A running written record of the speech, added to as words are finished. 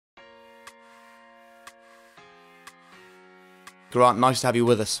Grant, nice to have you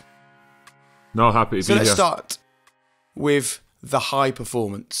with us. No, happy to be here. So let's start with the high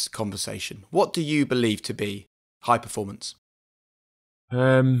performance conversation. What do you believe to be high performance?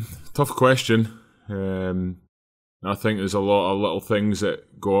 Tough question. I think there's a lot of little things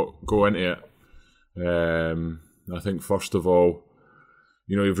that go into it. I think first of all,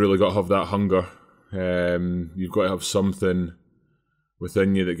 you've really got to have that hunger. You've got to have something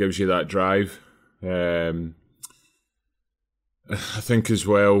within you that gives you that drive. I think as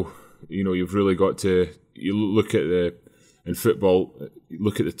well, you've really got to, look at in football,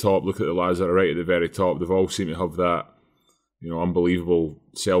 look at the top, look at the lads that are right at the very top. They've all seemed to have that, unbelievable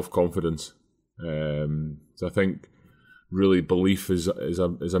self-confidence. So I think really belief is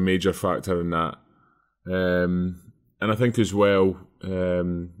a major factor in that. And I think as well,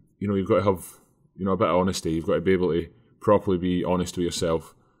 you've got to have, a bit of honesty. You've got to be able to properly be honest with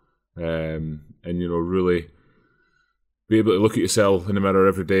yourself, and really be able to look at yourself in the mirror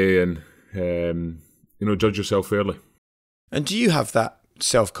every day and judge yourself fairly. And do you have that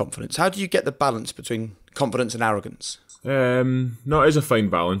self-confidence? How do you get the balance between confidence and arrogance? No, it is a fine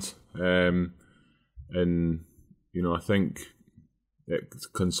balance, and I think it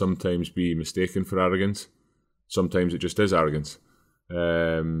can sometimes be mistaken for arrogance. Sometimes it just is arrogance,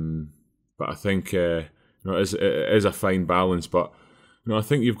 but I think it is a fine balance. But I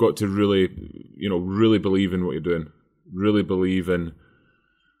think you've got to really believe in what you're doing. Really believe in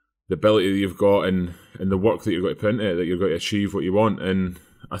the ability that you've got and the work that you've got to put into it, that you've got to achieve what you want. And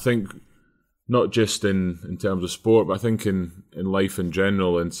I think not just in terms of sport, but I think in life in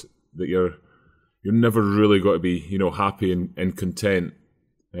general, and that you're never really got to be happy and content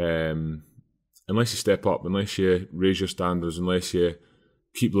unless you step up, unless you raise your standards, unless you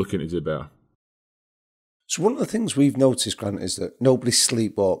keep looking to do better. So one of the things we've noticed, Grant, is that nobody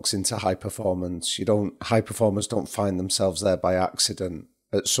sleepwalks into high performance. High performers don't find themselves there by accident.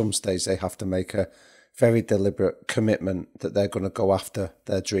 At some stage, they have to make a very deliberate commitment that they're going to go after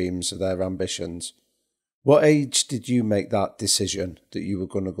their dreams or their ambitions. What age did you make that decision that you were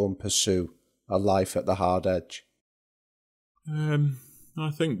going to go and pursue a life at the hard edge? I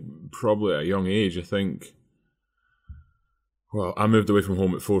think probably at a young age. I moved away from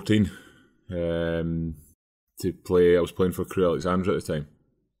home at 14. To play, I was playing for Crewe Alexandra at the time.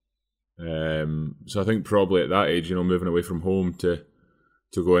 So I think probably at that age, moving away from home to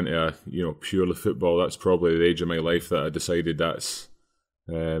go into purely football, that's probably the age of my life that I decided that's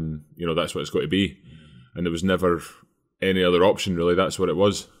that's what it's got to be, and there was never any other option really. That's what it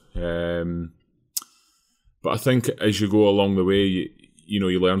was. But I think as you go along the way,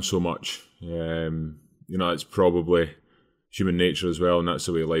 you learn so much. It's probably human nature as well, and that's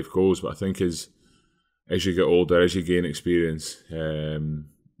the way life goes. But I think as you get older, as you gain experience,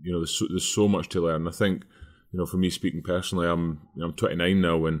 there's so much to learn. I think, for me speaking personally, I'm 29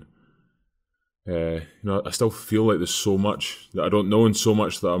 now, and I still feel like there's so much that I don't know, and so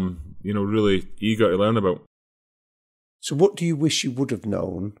much that I'm really eager to learn about. So what do you wish you would have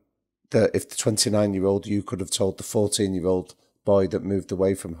known that if the 29-year-old you could have told the 14-year-old boy that moved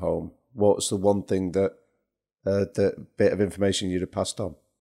away from home? What's the one thing that bit of information you'd have passed on?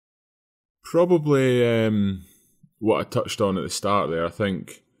 Probably what I touched on at the start there. I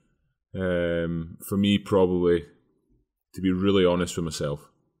think for me, probably to be really honest with myself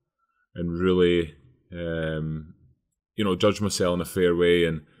and really, judge myself in a fair way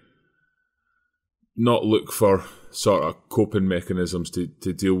and not look for sort of coping mechanisms to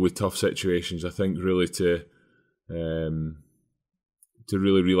deal with tough situations. I think really to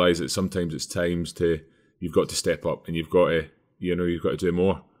really realise that sometimes it's times you've got to step up and you've got to do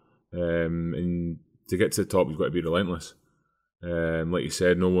more. And to get to the top, you've got to be relentless. Like you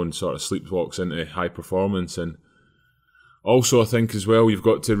said, no one sort of sleepwalks into high performance. And also, I think as well, you've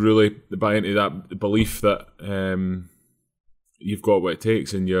got to really buy into that belief that you've got what it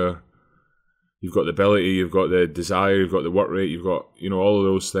takes, and you've got the ability, you've got the desire, you've got the work rate, you've got all of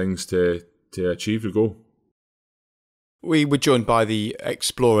those things to achieve your goal. We were joined by the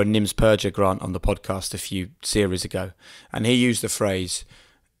explorer Nims Purja, Grant, on the podcast a few series ago, and he used the phrase,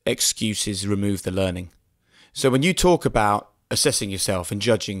 excuses remove the learning. So when you talk about assessing yourself and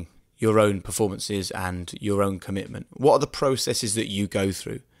judging your own performances and your own commitment, what are the processes that you go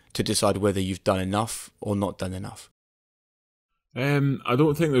through to decide whether you've done enough or not done enough? I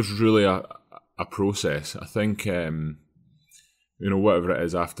don't think there's really a process. I think whatever it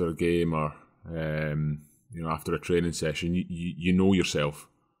is after a game or after a training session, you know yourself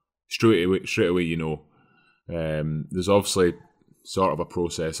straight away. There's obviously sort of a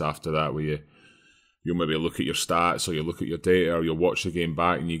process after that where you'll maybe look at your stats or you look at your data or you'll watch the game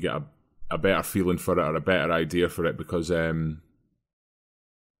back and you get a better feeling for it or a better idea for it, because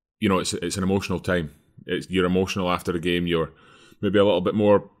it's an emotional time. You're emotional after a game. You're maybe a little bit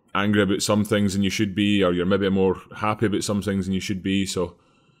more angry about some things than you should be, or you're maybe more happy about some things than you should be. So,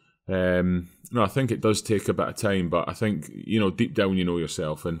 I think it does take a bit of time, but I think, deep down you know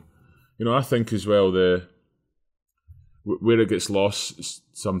yourself. And, I think as well, where it gets lost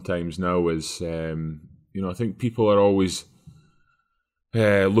sometimes now is, I think people are always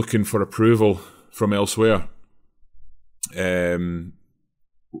looking for approval from elsewhere.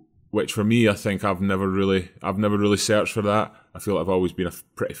 Which for me, I think I've never really searched for that. I feel like I've always been a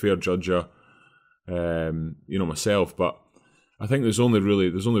pretty fair judger, myself. But I think there's only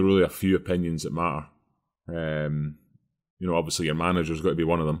really a few opinions that matter. Obviously your manager's got to be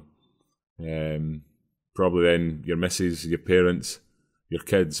one of them. Probably then your missus, your parents, your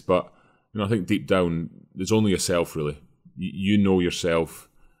kids. But I think deep down there's only yourself really. You know yourself,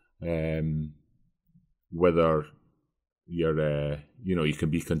 whether you're you can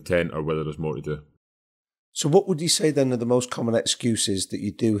be content or whether there's more to do. So what would you say then are the most common excuses that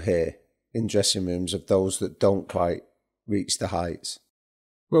you do hear in dressing rooms of those that don't quite reach the heights?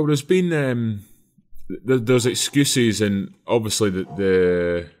 Well, there's been there's excuses, and obviously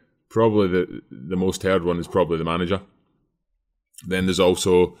the most heard one is probably the manager. Then there's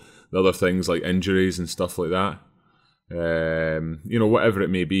also the other things like injuries and stuff like that. Whatever it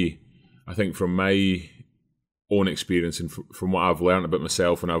may be. I think from my own experience and from what I've learned about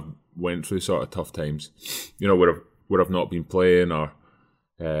myself when I've went through sort of tough times, where I've not been playing, or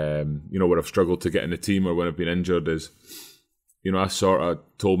where I've struggled to get in the team, or when I've been injured, is I sort of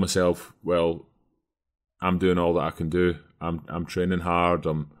told myself, well, I'm doing all that I can do. I'm training hard.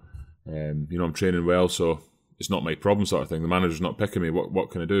 I'm training well, so it's not my problem, sort of thing. The manager's not picking me.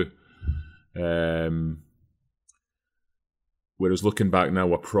 What can I do? Whereas looking back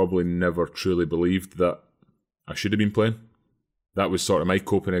now, I probably never truly believed that I should have been playing. That was sort of my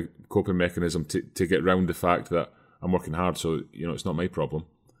coping mechanism to get round the fact that I'm working hard, so it's not my problem.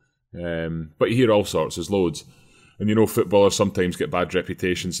 But you hear all sorts. There's loads, and footballers sometimes get bad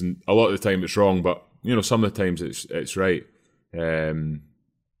reputations, and a lot of the time it's wrong, but some of the times it's right.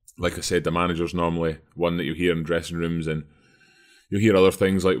 Like I said, the manager's normally one that you hear in dressing rooms, and you'll hear other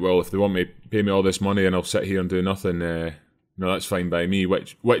things like, well, if they want me, pay me all this money, and I'll sit here and do nothing. No, that's fine by me,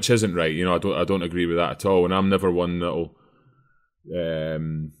 which isn't right. I don't agree with that at all, and I'm never one that'll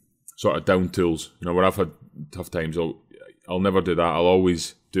sort of down tools. Where I've had tough times, I'll never do that. I'll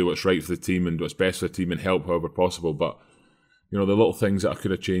always do what's right for the team and what's best for the team and help however possible. But the little things that I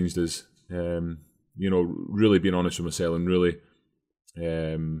could have changed is really being honest with myself and really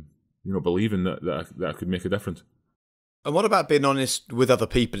believing that I could make a difference. And what about being honest with other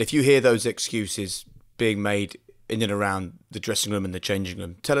people? If you hear those excuses being made in and around the dressing room and the changing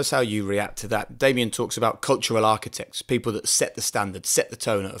room, tell us how you react to that. Damien talks about cultural architects, people that set the standard, set the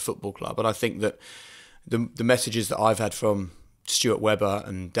tone at a football club. And I think that the messages that I've had from Stuart Webber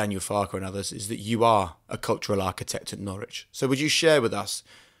and Daniel Farker and others is that you are a cultural architect at Norwich. So would you share with us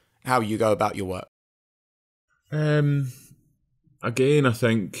how you go about your work? Again, I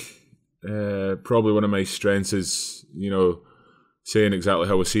think probably one of my strengths is, saying exactly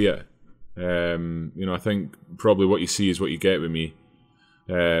how I see it. I think probably what you see is what you get with me.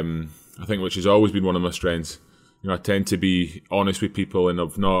 I think which has always been one of my strengths. I tend to be honest with people, and I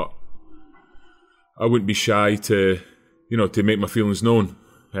wouldn't be shy to make my feelings known.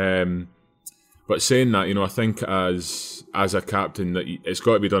 But saying that, I think as a captain that it's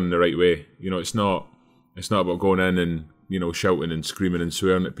got to be done in the right way. It's not about going in and shouting and screaming and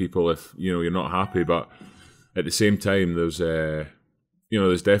swearing at people if you're not happy. But at the same time, there's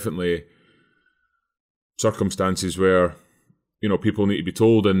definitely circumstances where people need to be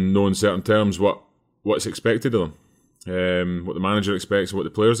told in no uncertain terms what's expected of them, what the manager expects, what the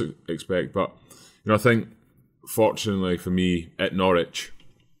players expect. But I think fortunately for me at Norwich,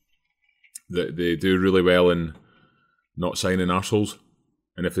 that they do really well in not signing arseholes,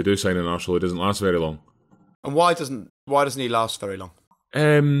 and if they do sign an arsehole, it doesn't last very long. And why doesn't he last very long?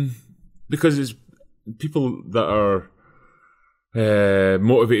 Because it's people that are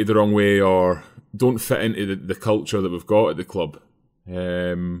motivated the wrong way or don't fit into the culture that we've got at the club.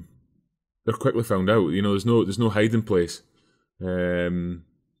 They're quickly found out. There's no hiding place.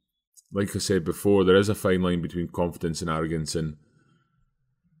 Like I said before, there is a fine line between confidence and arrogance, and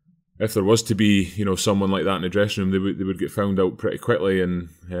if there was to be someone like that in the dressing room, they would get found out pretty quickly. And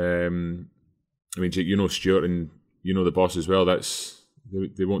Stuart and the boss as well.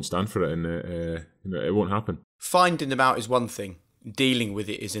 They won't stand for it, and it won't happen. Finding them out is one thing, dealing with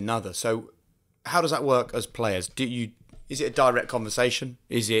it is another. So how does that work as players? Is it a direct conversation?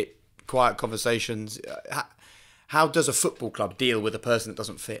 Is it quiet conversations? How does a football club deal with a person that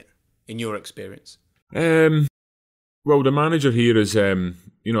doesn't fit? in your experience? Well, the manager here is, I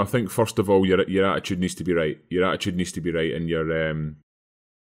think first of all, your attitude needs to be right. Your attitude needs to be right, and your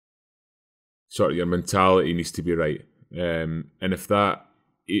your mentality needs to be right. And if that,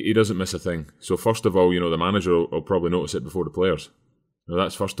 he doesn't miss a thing. So first of all, the manager will probably notice it before the players.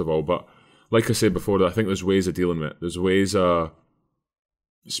 That's first of all. But like I said before, I think there's ways of dealing with it. There's ways of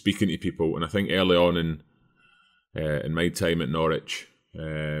speaking to people, and I think early on in my time at Norwich,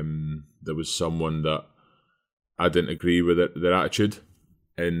 there was someone that I didn't agree with their attitude,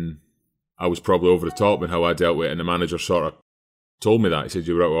 and I was probably over the top in how I dealt with it, and the manager sort of told me that. He said,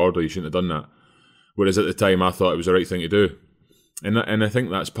 "You were out of order, you shouldn't have done that." Whereas at the time I thought it was the right thing to do. And I think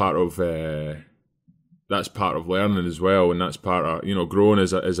that's part of learning as well, and that's part of growing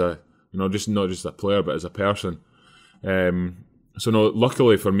as a just not just a player but as a person. So no,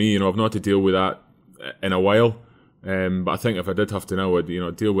 luckily for me, I've not had to deal with that in a while. But I think if I did have to now, I'd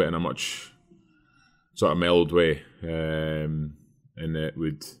deal with it in a much sort of mellowed way, and it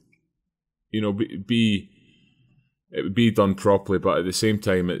would be done properly. But at the same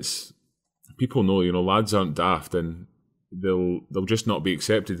time, it's people know lads aren't daft, and they'll just not be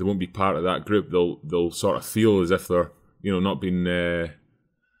accepted. They won't be part of that group. They'll sort of feel as if they're not being in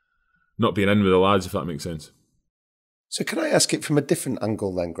with the lads, if that makes sense. So can I ask it from a different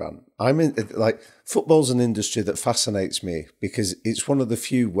angle then, Grant? Football's an industry that fascinates me because it's one of the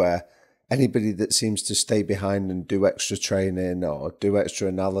few where anybody that seems to stay behind and do extra training or do extra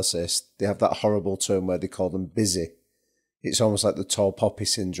analysis, they have that horrible term where they call them busy. It's almost like the tall poppy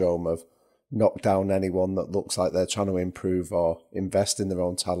syndrome of knock down anyone that looks like they're trying to improve or invest in their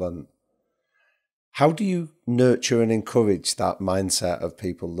own talent. How do you nurture and encourage that mindset of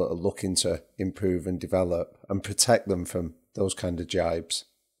people that are looking to improve and develop and protect them from those kind of jibes?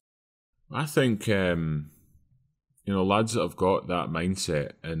 I think, lads that have got that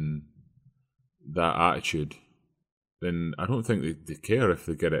mindset and that attitude, then I don't think they care if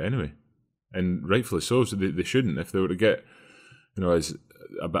they get it anyway. And rightfully so they shouldn't. If they were to get, as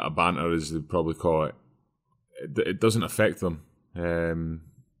a bit of banter, as they'd probably call it, it doesn't affect them.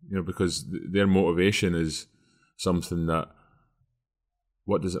 Because their motivation is something that,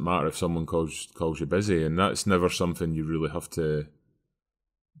 what does it matter if someone calls you busy? And that's never something you really have to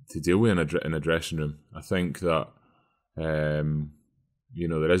deal with in a dressing room. I think that there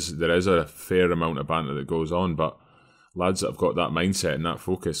is a fair amount of banter that goes on, but lads that have got that mindset and that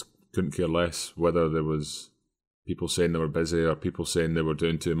focus couldn't care less whether there was people saying they were busy or people saying they were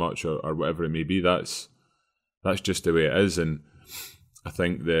doing too much or whatever it may be. That's just the way it is. And I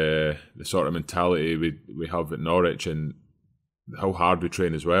think the sort of mentality we have at Norwich and how hard we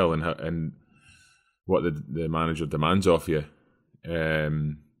train as well, and what the manager demands of you,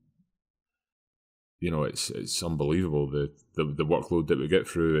 it's unbelievable. The workload that we get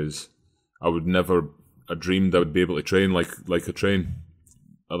through is, I would never have dreamed I would be able to train like I train.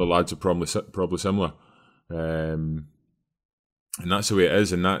 Other lads are probably similar, and that's the way it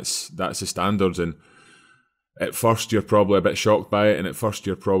is, and that's the standards. And at first you're probably a bit shocked by it, and at first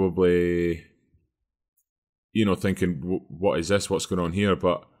you're probably, thinking, what is this? What's going on here?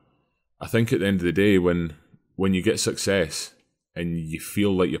 But I think at the end of the day, when you get success and you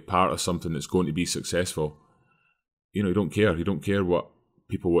feel like you're part of something that's going to be successful, you don't care. You don't care what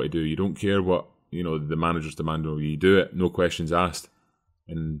people want to do. You don't care what, the manager's demanding of you. You do it, no questions asked,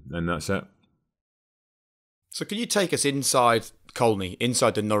 and that's it. So can you take us inside Colney,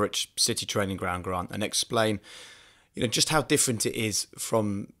 inside the Norwich City training ground, Grant, and explain, just how different it is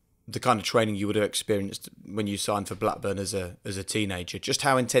from the kind of training you would have experienced when you signed for Blackburn as a teenager? Just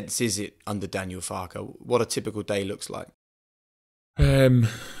how intense is it under Daniel Farker? What a typical day looks like?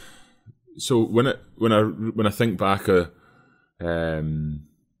 So when I think back, when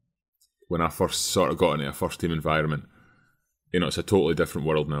I first sort of got into a first team environment, it's a totally different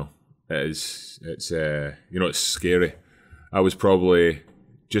world now. It's scary. I was probably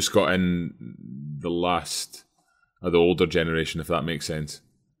just got in the last of the older generation, if that makes sense.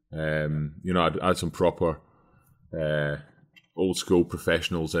 I had some proper old school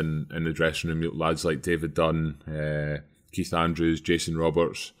professionals in the dressing room, lads like David Dunn, Keith Andrews, Jason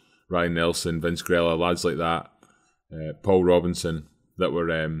Roberts, Ryan Nelson, Vince Grella, lads like that, Paul Robinson, that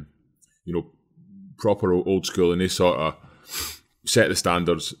were proper old school, and they sort of set the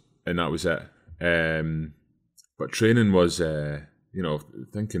standards, and that was it. But training was,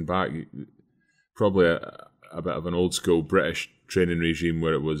 thinking back, probably a bit of an old school British training regime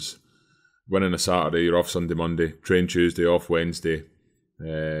where it was win on a Saturday, you're off Sunday, Monday, train Tuesday, off Wednesday,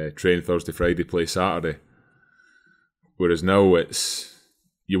 train Thursday, Friday, play Saturday. Whereas now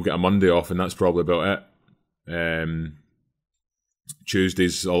you'll get a Monday off and that's probably about it.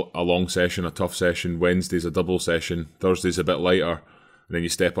 Tuesday's a long session, a tough session. Wednesday's a double session. Thursday's a bit lighter, and then you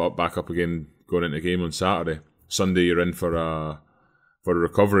step it up back up again going into the game on Saturday. Sunday you're in for a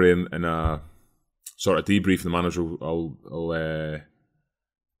recovery and a sort of debrief. The manager will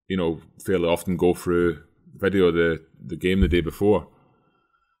fairly often go through video of the game the day before.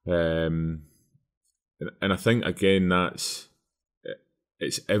 And I think again it's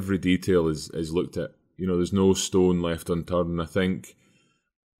every detail is looked at. There's no stone left unturned. I think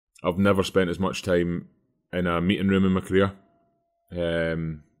I've never spent as much time in a meeting room in my career.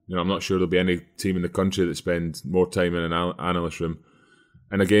 I'm not sure there'll be any team in the country that spend more time in an analyst room.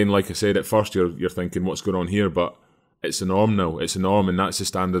 And again, like I said, at first you're thinking what's going on here, but it's the norm now. It's the norm, and that's the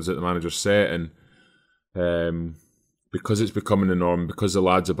standards that the manager's set. And because it's becoming the norm, because the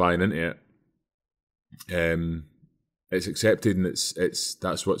lads are buying into it, it's accepted, and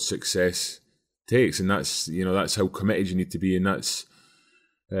that's what success takes, and that's how committed you need to be, and that's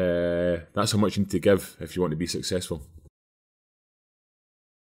how much you need to give if you want to be successful.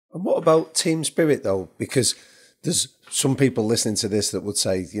 And what about team spirit though? Because there's some people listening to this that would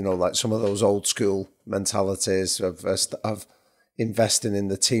say, like some of those old school mentalities of investing in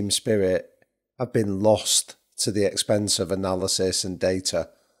the team spirit have been lost to the expense of analysis and data.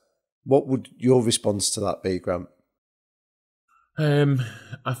 What would your response to that be, Grant?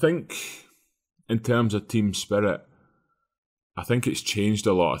 I think in terms of team spirit, I think it's changed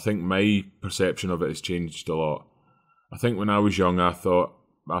a lot. I think my perception of it has changed a lot. I think when I was young, I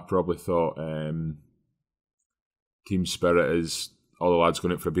probably thought team spirit is all the lads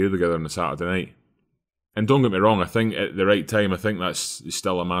going out for a beer together on a Saturday night. And don't get me wrong, I think at the right time, I think that's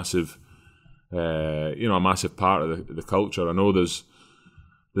still a massive, a massive part of the culture. I know there's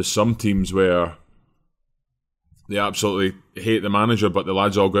some teams where they absolutely hate the manager, but the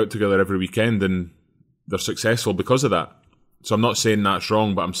lads all go out together every weekend and they're successful because of that. So I'm not saying that's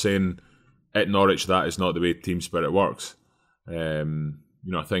wrong, but I'm saying at Norwich that is not the way team spirit works. I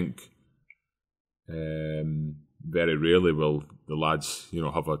think very rarely will the lads,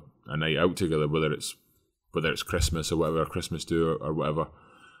 have a night out together, whether it's Christmas or whatever, Christmas do or whatever.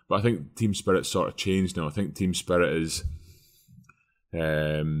 But I think team spirit's sort of changed now. I think team spirit is,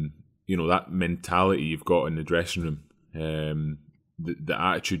 that mentality you've got in the dressing room, the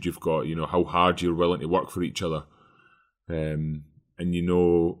attitude you've got, how hard you're willing to work for each other. And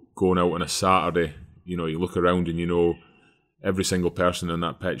going out on a Saturday, you look around and every single person on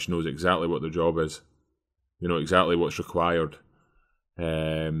that pitch knows exactly what their job is, exactly what's required.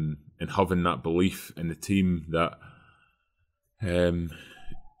 And having that belief in the team that, knowing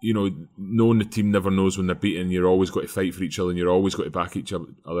the team never knows when they're beaten, you're always got to fight for each other and you're always got to back each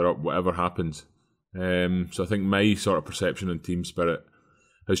other up, whatever happens. So I think my sort of perception on team spirit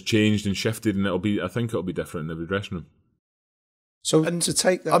has changed and shifted, and I think it'll be different in every dressing room. So, and to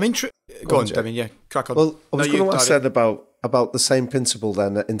take that, I'm interested. Go on, Damien. Yeah, crack on. Well, I was going to ask then about the same principle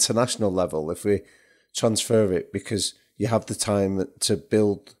then at international level, if we transfer it, because you have the time to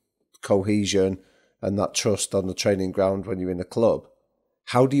build cohesion and that trust on the training ground when you're in a club.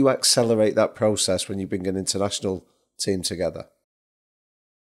 How do you accelerate that process when you bring an international team together?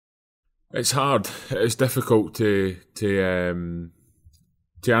 It's hard. It's difficult to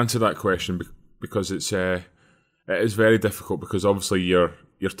answer that question because it is very difficult, because obviously your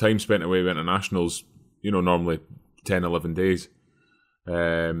time spent away with internationals, normally 10, 11 days.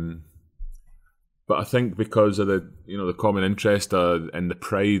 But I think because of the common interest and the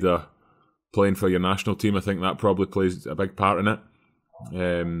pride of playing for your national team, I think that probably plays a big part in it.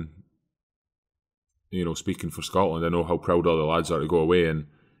 Speaking for Scotland, I know how proud all the lads are to go away, and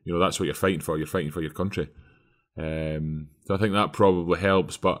that's what you're fighting for. You're fighting for your country. So I think that probably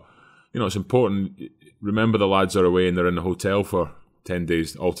helps. But it's important. Remember, the lads are away and they're in the hotel for 10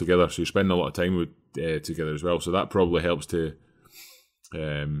 days altogether, so you're spending a lot of time together as well. So that probably helps to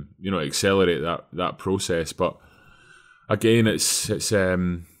accelerate that process. But again, it's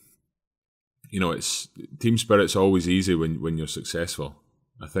team spirit's always easy when you're successful.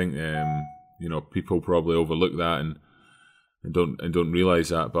 I think people probably overlook that and don't realise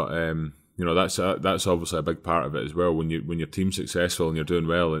that. But that's obviously a big part of it as well. When your team's successful and you're doing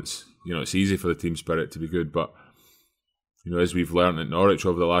well, it's easy for the team spirit to be good. But as we've learned at Norwich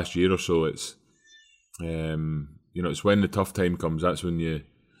over the last year or so, it's it's when the tough time comes, that's when you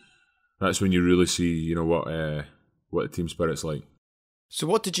really see what the team spirit's like. So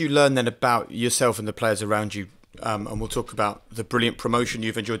what did you learn then about yourself and the players around you? And we'll talk about the brilliant promotion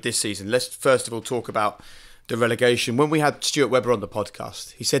you've enjoyed this season. Let's first of all talk about the relegation. When we had Stuart Webber on the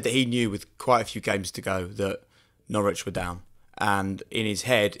podcast, he said that he knew with quite a few games to go that Norwich were down. And in his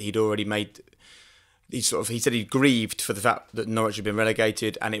head, he'd already made he said he grieved for the fact that Norwich had been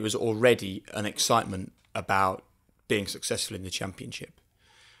relegated, and it was already an excitement about being successful in the Championship.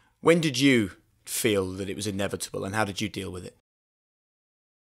 When did you feel that it was inevitable, and how did you deal with it?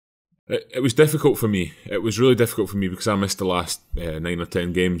 It was difficult for me. It was really difficult for me because I missed the last 9 or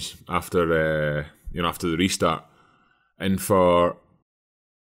 10 games after after the restart, and for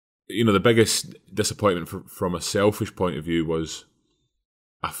the biggest disappointment from a selfish point of view was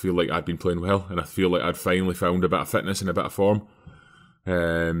I feel like I'd been playing well, and I feel like I'd finally found a bit of fitness and a bit of form.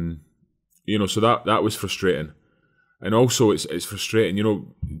 So that was frustrating. And also it's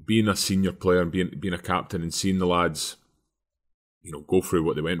frustrating, being a senior player and being a captain and seeing the lads, go through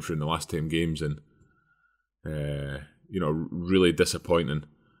what they went through in the last 10 games, and really disappointing.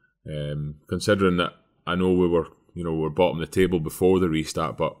 Considering that I know we were bottom of the table before the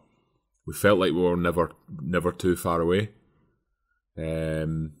restart, but we felt like we were never too far away.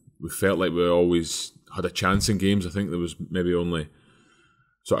 We felt like we always had a chance in games. I think there was maybe only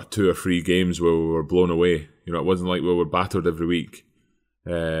sort of 2 or 3 games where we were blown away. It wasn't like we were battered every week.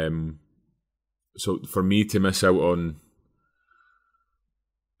 So for me to miss out on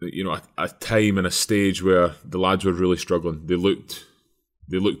a time and a stage where the lads were really struggling, they looked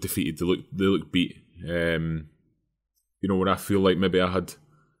defeated, they looked beat. When I feel like maybe I had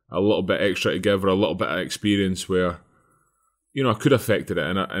a little bit extra to give, or a little bit of experience where I could have affected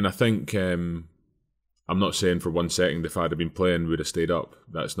it, and I think I'm not saying for 1 second if I'd have been playing we'd have stayed up.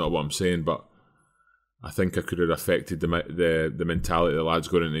 That's not what I'm saying, but I think I could have affected the mentality of the lads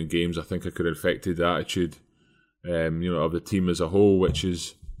going into games. I think I could have affected the attitude, of the team as a whole, which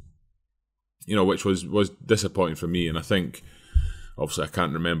was disappointing for me. And I think, obviously, I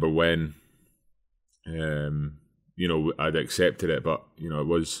can't remember when, I'd accepted it, but it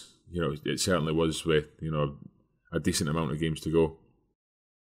was, it certainly was with a decent amount of games to go.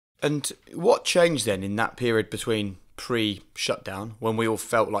 And what changed then in that period between pre-shutdown, when we all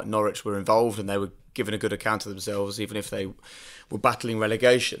felt like Norwich were involved and they were giving a good account of themselves, even if they were battling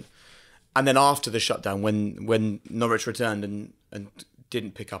relegation, and then after the shutdown, when Norwich returned and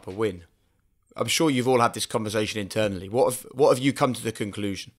didn't pick up a win? I'm sure you've all had this conversation internally. What have you come to the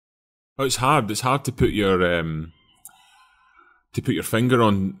conclusion? Oh, it's hard. It's hard to put your finger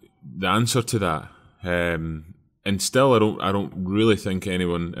on the answer to that. And still, I don't really think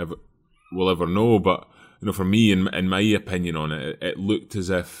anyone will ever know. But for me, in my opinion on it, it looked as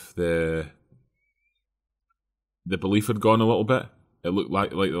if the belief had gone a little bit. It looked like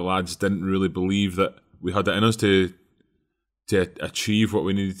the lads didn't really believe that we had it in us to achieve what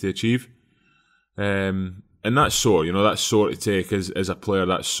we needed to achieve. And that's sore. That's sore to take as a player.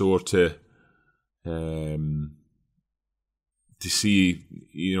 That's sore to see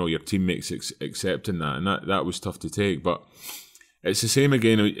your teammates accepting that, and that was tough to take. But it's the same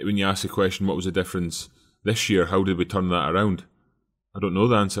again when you ask the question, what was the difference this year? How did we turn that around? I don't know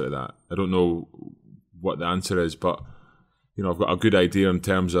the answer to that. I don't know what the answer is, but I've got a good idea in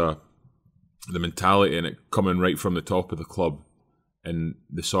terms of the mentality and it coming right from the top of the club, and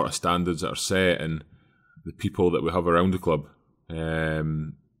the sort of standards that are set and the people that we have around the club.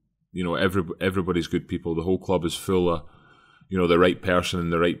 Everybody's good people. The whole club is full of the right person in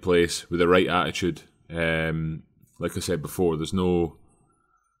the right place with the right attitude. Like I said before, there's no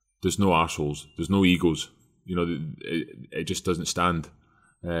arseholes, there's no egos. It just doesn't stand.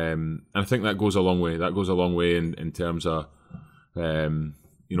 And I think that goes a long way. That goes a long way in terms of getting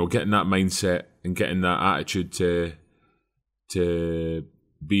that mindset and getting that attitude to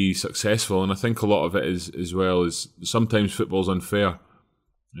be successful. And I think a lot of it is, as well, is sometimes football's unfair,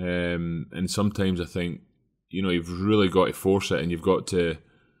 and sometimes I think you've really got to force it, and you've got to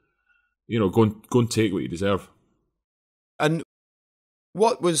go and take what you deserve. And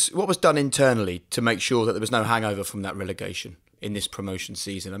what was done internally to make sure that there was no hangover from that relegation in this promotion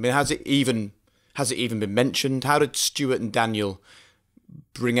season? I mean, has it even been mentioned? How did Stuart and Daniel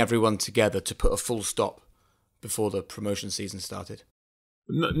bring everyone together to put a full stop before the promotion season started?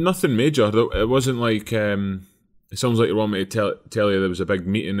 Nothing major. It wasn't like it sounds like you want me to tell you there was a big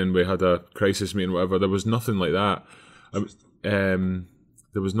meeting and we had a crisis meeting, whatever. There was nothing like that. There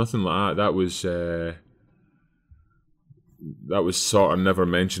was nothing like that. That was sort of never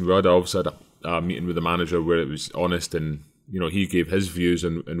mentioned. We had obviously had a meeting with the manager where it was honest, and he gave his views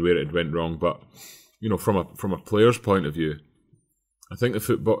and where it went wrong. But from a player's point of view, I think the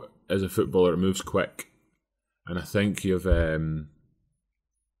football, as a footballer, it moves quick, and I think you've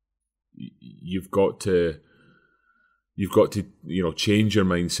got to change your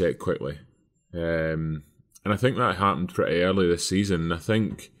mindset quickly, and I think that happened pretty early this season. And I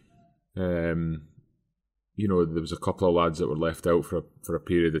think there was a couple of lads that were left out for a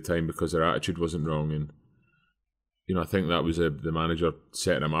period of time because their attitude wasn't wrong, and I think that was the manager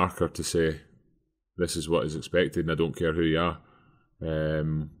setting a marker to say, this is what is expected, and I don't care who you are.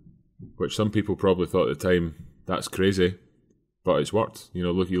 Which some people probably thought at the time, that's crazy, but it's worked.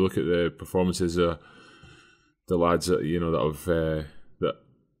 You look at the performances of the lads that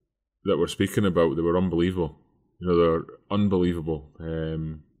that we're speaking about. They were unbelievable. They're unbelievable.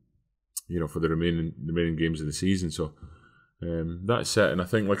 For the remaining games of the season. So that's it, and I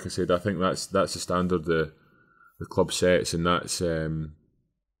think, like I said, that's the standard the club sets, and that's the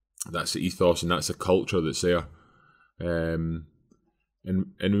ethos, and that's the culture that's there. And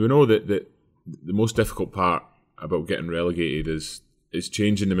we know that the most difficult part about getting relegated is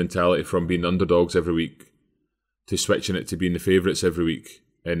changing the mentality from being underdogs every week to switching it to being the favourites every week,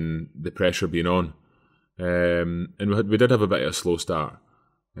 and the pressure being on. And we did have a bit of a slow start.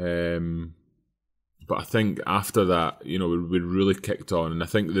 But I think after that, we really kicked on, and I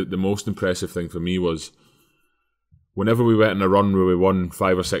think the most impressive thing for me was whenever we went on a run where we won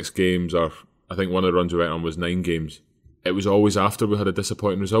 5 or 6 games, or I think one of the runs we went on was 9 games, it was always after we had a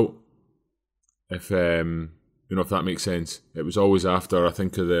disappointing result. If that makes sense, it was always after. I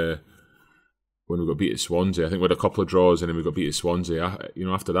think of when we got beat at Swansea. I think we had a couple of draws and then we got beat at Swansea.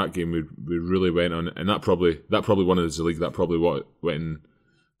 After that game, we really went on, and that probably won us the league. That probably what went and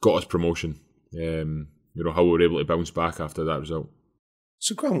got us promotion. How we were able to bounce back after that result.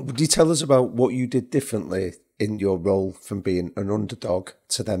 So, Grant, would you tell us about what you did differently in your role from being an underdog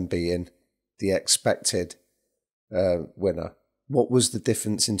to then being the expected winner? What was the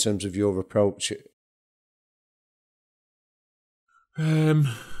difference in terms of your approach?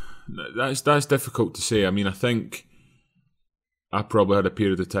 That's difficult to say. I mean, I think I probably had a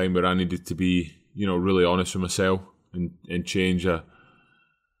period of time where I needed to be, really honest with myself and change a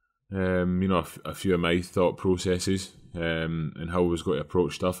few of my thought processes and how I was going to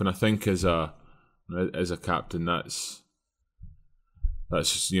approach stuff. And I think as a captain, that's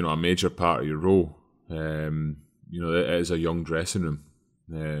a major part of your role. It is a young dressing room,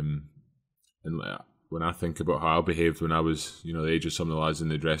 and when I think about how I behaved when I was the age of some of the lads in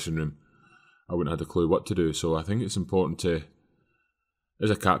the dressing room, I wouldn't have had a clue what to do. So I think it's important to, as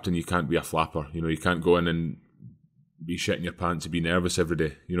a captain, you can't be a flapper. You can't go in and be shitting your pants and be nervous every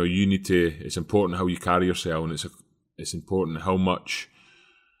day. You need to. It's important how you carry yourself, and it's important how much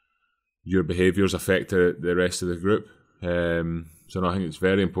your behaviours affect the rest of the group. So I think it's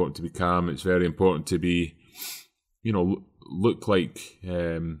very important to be calm. It's very important to be, look like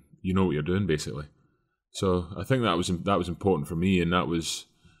you know what you're doing, basically. So I think that was important for me, and that was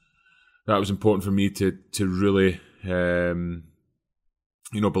important for me to really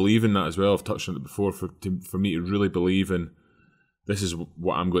believe in that as well. I've touched on it before. For me to really believe in, this is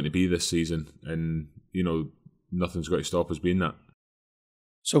what I'm going to be this season, and nothing's going to stop us being that.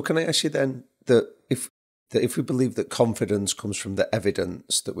 So can I ask you then that if we believe that confidence comes from the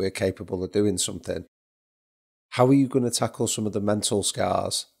evidence that we're capable of doing something, how are you going to tackle some of the mental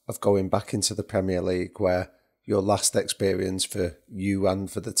scars of going back into the Premier League, where your last experience for you and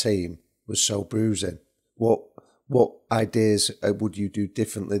for the team was so bruising? What ideas would you do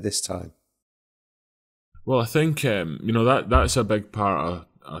differently this time? Well, I think that's a big part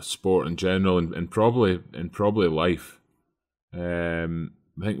of sport in general, and probably life. I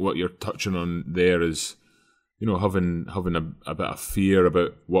think what you're touching on there is, having a bit of fear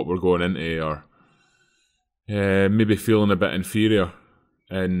about what we're going into, or maybe feeling a bit inferior.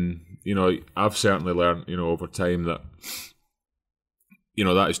 And I've certainly learned over time that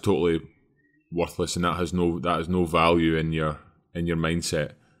that is totally worthless, and that has no value in your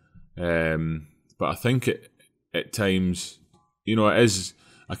mindset. But I think at times, it is.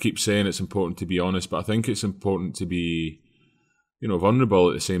 I keep saying it's important to be honest, but I think it's important to be vulnerable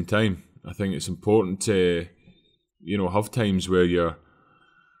at the same time. I think it's important to have times where you're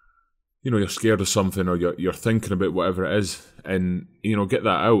scared of something, or you're thinking about whatever it is, and get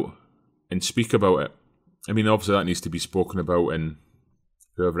that out and speak about it. I mean, obviously that needs to be spoken about, and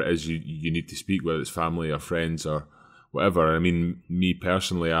whoever it is you need to speak, whether it's family or friends or whatever. I mean, me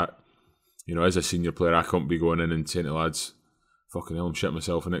personally, as a senior player, I can't be going in and saying to lads, "Fucking hell, I'm shitting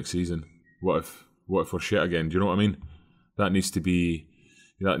myself for next season. What if we're shit again?" Do you know what I mean? That needs to be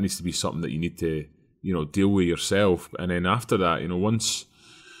something that you need to deal with yourself. And then after that,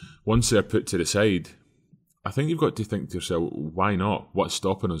 once they're put to the side, I think you've got to think to yourself, why not? What's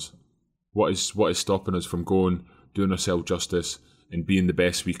stopping us? What is stopping us from doing ourselves justice and being the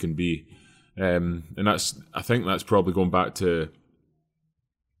best we can be? And I think that's probably going back to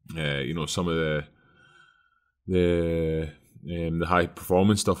some of the high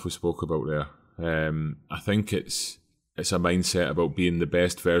performance stuff we spoke about there. I think it's a mindset about being the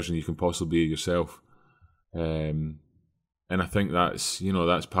best version you can possibly be of yourself. And I think that's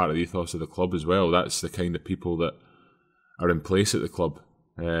part of the ethos of the club as well. That's the kind of people that are in place at the club.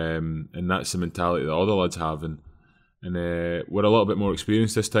 And that's the mentality that all the lads have. And we're a little bit more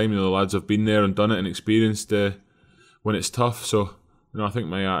experienced this time. The lads have been there and done it and experienced when it's tough. So, I think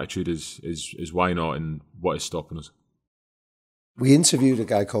my attitude is why not, and what is stopping us. We interviewed a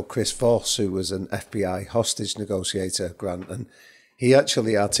guy called Chris Voss, who was an FBI hostage negotiator, Grant, and he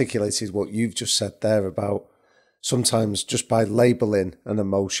actually articulated what you've just said there about sometimes just by labelling an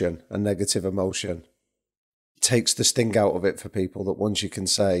emotion, a negative emotion, takes the sting out of it for people. That once you can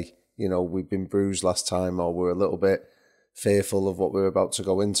say, we've been bruised last time, or we're a little bit fearful of what we're about to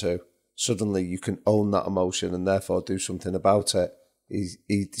go into, suddenly you can own that emotion and therefore do something about it.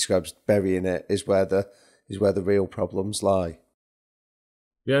 He describes burying it is where the real problems lie.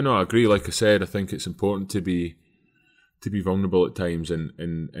 Yeah, no, I agree. Like I said, I think it's important to be vulnerable at times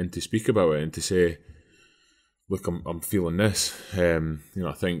and to speak about it and to say, look, I'm feeling this.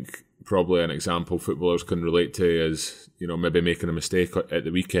 I think probably an example footballers can relate to is, maybe making a mistake at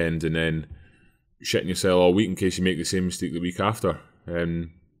the weekend and then shitting yourself all week in case you make the same mistake the week after.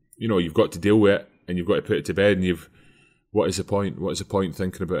 And, you've got to deal with it and you've got to put it to bed, and what is the point? What is the point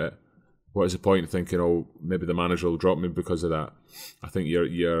thinking about it? What is the point thinking, oh, maybe the manager will drop me because of that? I think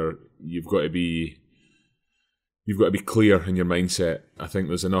you've got to be clear in your mindset. I think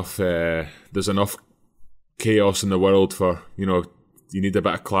there's enough chaos in the world for, you need a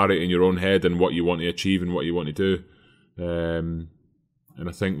bit of clarity in your own head and what you want to achieve and what you want to do. And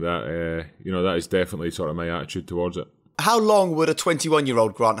I think that that is definitely sort of my attitude towards it. How long would a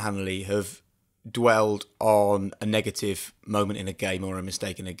 21-year-old Grant Hanley have dwelled on a negative moment in a game or a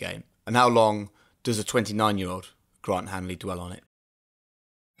mistake in a game? And how long does a 29-year-old Grant Hanley dwell on it?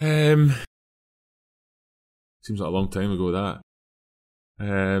 Seems like a long time ago, that.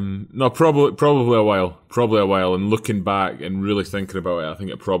 No, probably a while. Probably a while. And looking back and really thinking about it, I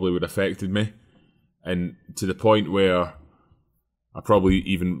think it probably would have affected me. And to the point where I probably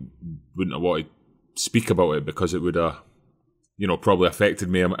even wouldn't have wanted to speak about it because it would have, probably affected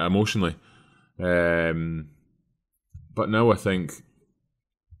me emotionally. But now I think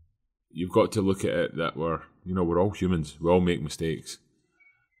you've got to look at it that we're all humans. We all make mistakes,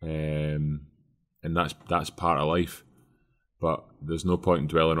 and that's part of life. But there's no point in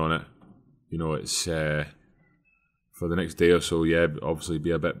dwelling on it. It's for the next day or so. Yeah, obviously be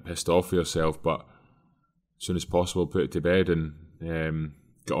a bit pissed off with yourself, but as soon as possible, put it to bed and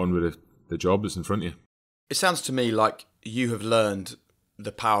get on with the job that's in front of you. It sounds to me like you have learned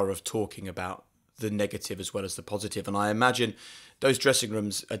the power of talking about the negative as well as the positive. And I imagine those dressing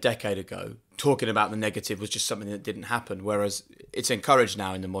rooms a decade ago, talking about the negative was just something that didn't happen, whereas it's encouraged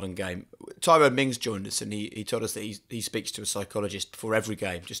now in the modern game. Tyrone Mings joined us and he told us that he speaks to a psychologist before every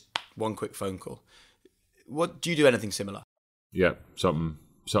game, just one quick phone call. Do you do anything similar? Yeah,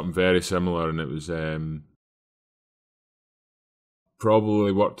 something very similar, and it was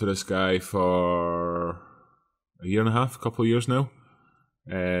probably worked with this guy for a year and a half, a couple of years now.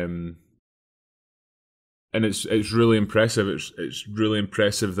 And it's really impressive. It's really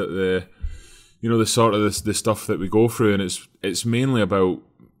impressive that the sort of the stuff that we go through, and it's mainly about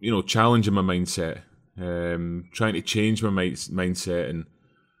challenging my mindset, trying to change my mindset, and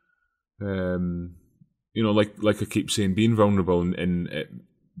like I keep saying, being vulnerable and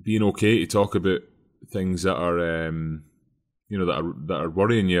being okay to talk about things that are that are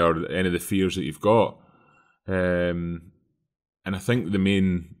worrying you, or any of the fears that you've got. And I think the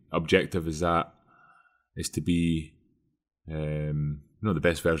main objective is to be the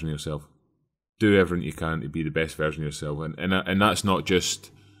best version of yourself. Do everything you can to be the best version of yourself, and that's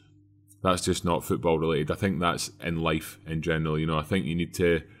just not football related. I think that's in life in general. I think you need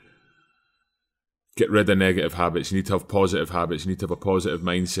to get rid of negative habits. You need to have positive habits. You need to have a positive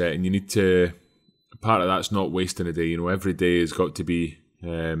mindset, and you need to. Part of that's not wasting a day. Every day has got to be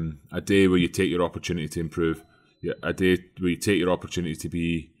a day where you take your opportunity to improve. A day where you take your opportunity to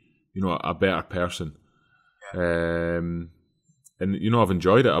be, a better person. And I've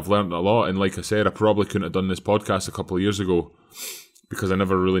enjoyed it. I've learned a lot, and like I said, I probably couldn't have done this podcast a couple of years ago because I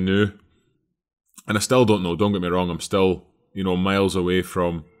never really knew, and I still don't know. Don't get me wrong. I'm still, miles away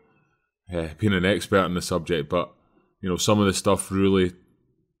from being an expert in the subject, but some of the stuff really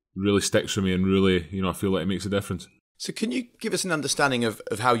sticks with me, and really, I feel like it makes a difference. So can you give us an understanding of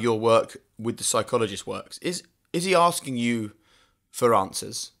how your work with the psychologist works? Is he asking you for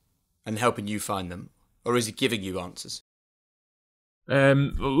answers and helping you find them, or is he giving you answers?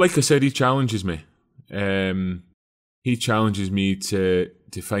 Like I said, he challenges me. he challenges me to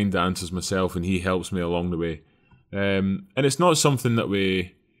find the answers myself, and he helps me along the way. And it's not something that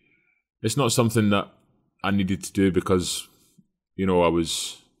I needed to do because, I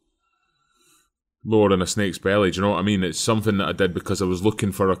was lower than a snake's belly. Do you know what I mean? It's something that I did because I was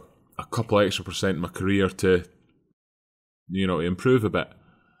looking for a couple of extra % in my career to improve a bit.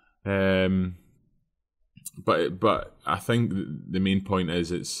 But I think the main point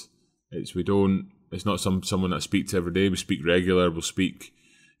is it's not someone that I speak to every day. We speak regular. We'll speak,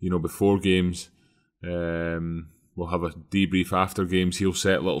 before games. We'll have a debrief after games. He'll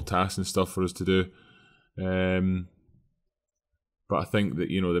set little tasks and stuff for us to do. But I think that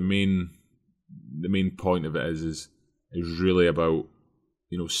the main point of it is really about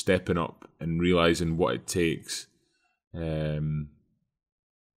stepping up and realizing what it takes, and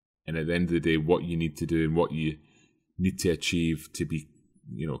at the end of the day, what you need to do and what you need to achieve to be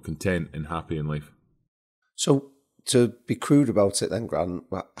content and happy in life. So to be crude about it, then, Grant,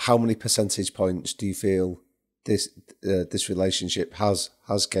 how many percentage points do you feel this relationship has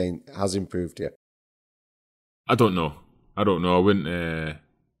improved here? I don't know. I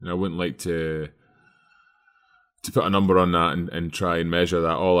wouldn't like to put a number on that and try and measure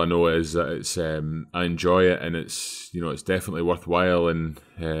that. All I know is that it's I enjoy it, and it's it's definitely worthwhile, and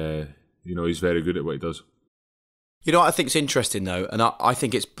he's very good at what he does. What I think is interesting, though, and I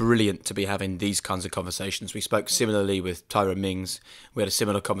think it's brilliant to be having these kinds of conversations. We spoke similarly with Tyrone Mings. We had a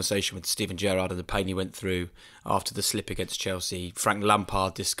similar conversation with Steven Gerrard and the pain he went through after the slip against Chelsea. Frank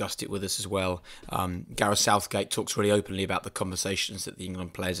Lampard discussed it with us as well. Gareth Southgate talks really openly about the conversations that the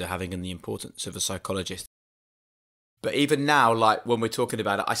England players are having and the importance of a psychologist. But even now, like when we're talking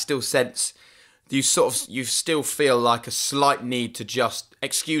about it, I still sense you still feel like a slight need to just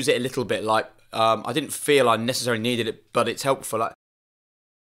excuse it a little bit, like, I didn't feel I necessarily needed it, but it's helpful. Like,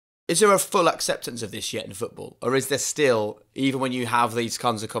 is there a full acceptance of this yet in football? Or is there still, even when you have these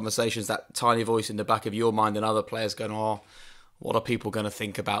kinds of conversations, that tiny voice in the back of your mind and other players going, what are people going to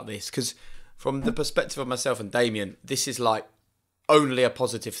think about this? Because from the perspective of myself and Damien, this is like only a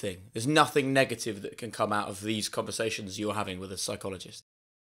positive thing. There's nothing negative that can come out of these conversations you're having with a psychologist.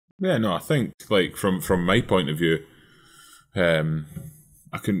 Yeah, no, I think, like, from my point of view,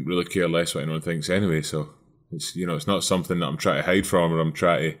 I couldn't really care less what anyone thinks anyway. So it's it's not something that I'm trying to hide from, or I'm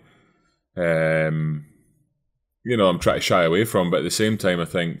trying to I'm trying to shy away from. But at the same time, I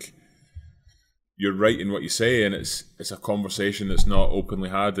think you're right in what you say, and it's a conversation that's not openly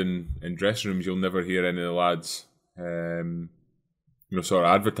had in dressing rooms. You'll never hear any of the lads sort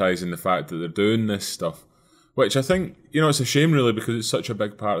of advertising the fact that they're doing this stuff, which I think it's a shame, really, because it's such a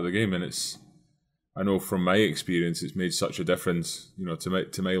big part of the game, and I know from my experience, it's made such a difference,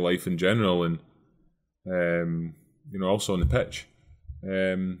 to my life in general, and also on the pitch.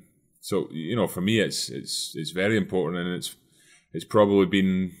 So for me, it's very important, and it's probably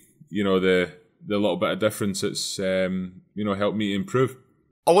been the little bit of difference that's helped me improve.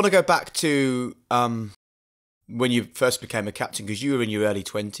 I want to go back to when you first became a captain, because you were in your early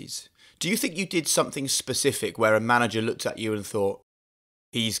 20s. Do you think you did something specific where a manager looked at you and thought,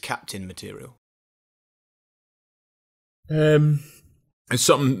 he's captain material? It's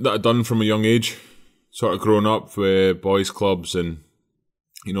something that I've done from a young age, sort of growing up with boys' clubs and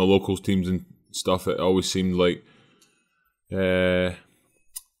locals teams and stuff. It always seemed like I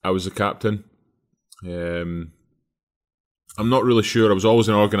was the captain. I'm not really sure. I was always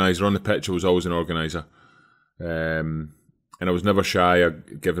an organiser. On the pitch, I was always an organiser, and I was never shy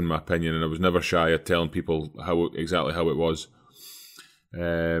of giving my opinion, and I was never shy of telling people exactly how it was.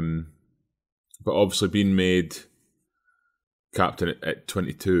 But obviously, being made captain at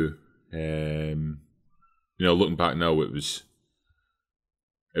 22, looking back now, it was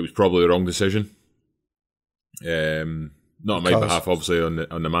probably the wrong decision. Not on my behalf, obviously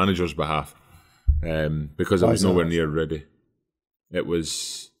on the manager's behalf, because I was nowhere near ready. It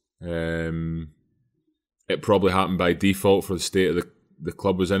was it probably happened by default for the state of the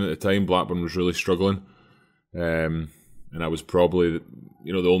club was in at the time. Blackburn was really struggling, and I was probably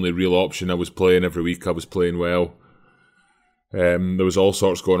the only real option. I was playing every week. I was playing well. There was all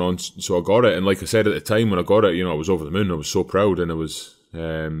sorts going on, so I got it. And like I said at the time when I got it, I was over the moon. I was so proud, and I was.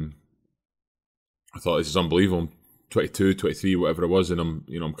 I thought, this is unbelievable. I'm 22, 23, whatever it was, and I'm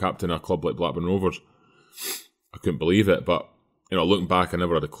captain of a club like Blackburn Rovers. I couldn't believe it, but looking back, I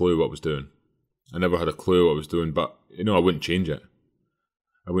never had a clue what I was doing. But I wouldn't change it.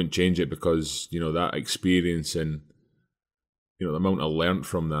 I wouldn't change it because that experience and the amount I learnt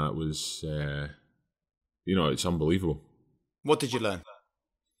from that was it's unbelievable. What did you learn?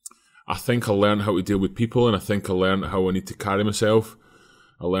 I think I learned how to deal with people, and I think I learned how I need to carry myself.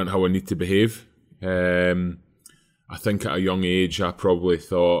 I learned how I need to behave. I I think at a young age, I probably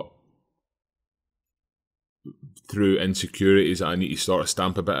thought through insecurities that I need to sort of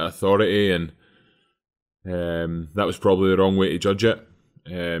stamp a bit of authority, and that was probably the wrong way to judge it.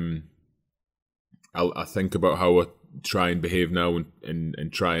 I think about how I try and behave now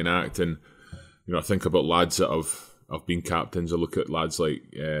and try and act, and I think about lads that have been captains. I look at lads like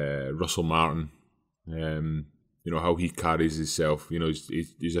Russell Martin, how he carries himself.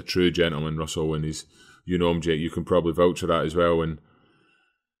 He's a true gentleman, Russell, and you know him, Jake. You can probably vouch for that as well, and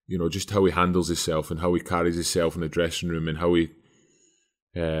just how he handles himself and how he carries himself in the dressing room, and how he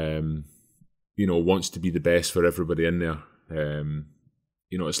wants to be the best for everybody in there.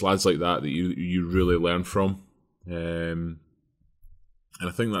 It's lads like that you really learn from, and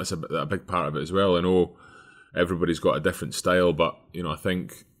I think that's a big part of it as well. I know everybody's got a different style, but I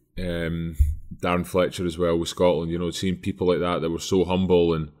think Darren Fletcher as well with Scotland, seeing people like that were so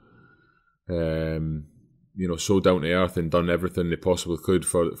humble and so down to earth and done everything they possibly could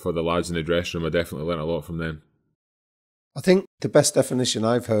for the lads in the dressing room. I definitely learnt a lot from them. I think the best definition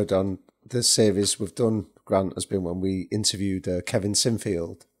I've heard on the series we've done, Grant, has been when we interviewed Kevin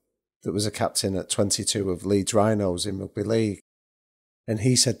Sinfield, that was a captain at 22 of Leeds Rhinos in Rugby League. And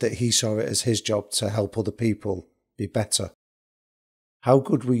he said that he saw it as his job to help other people be better. How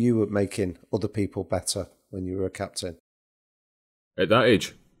good were you at making other people better when you were a captain? At that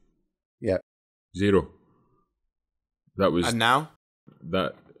age? Yeah. 0. That was. And now?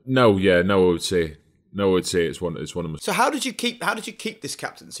 No, I would say. No, I would say it's one of my. So how did you keep this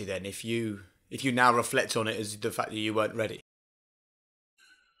captaincy then? If you now reflect on it as the fact that you weren't ready.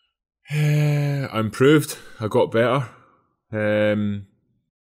 I improved. I got better.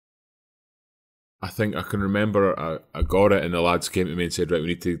 I think I can remember I got it, and the lads came to me and said, "Right, we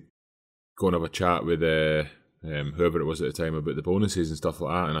need to go and have a chat with whoever it was at the time about the bonuses and stuff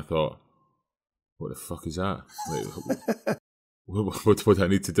like that." And I thought, what the fuck is that? Like, what do I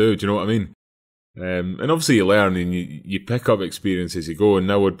need to do? Do you know what I mean? And obviously you learn and you pick up experience as you go. And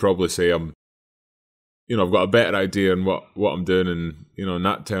now I'd probably say I've got a better idea on what I'm doing, and in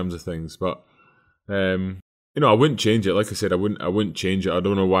that terms of things. But I wouldn't change it. Like I said, I wouldn't change it. I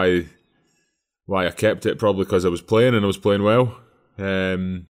don't know why I kept it. Probably because I was playing and I was playing well.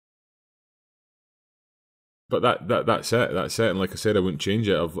 But that's it. That's it. And like I said, I wouldn't change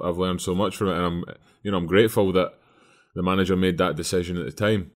it. I've learned so much from it, and I'm grateful that the manager made that decision at the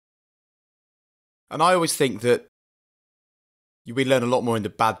time. And I always think that we learn a lot more in the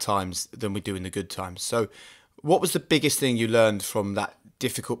bad times than we do in the good times. So what was the biggest thing you learned from that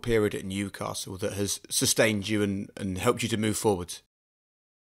difficult period at Newcastle that has sustained you and helped you to move forward?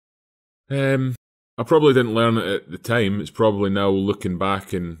 I probably didn't learn it at the time. It's probably now looking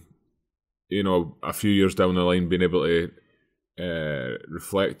back and, a few years down the line being able to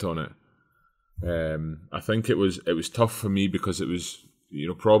reflect on it. I think it was tough for me because it was,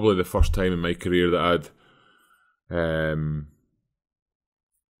 probably the first time in my career that I'd,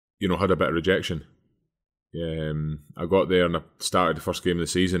 had a bit of rejection. I got there and I started the first game of the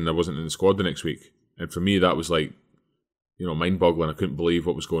season and I wasn't in the squad the next week. And for me, that was like, mind-boggling. I couldn't believe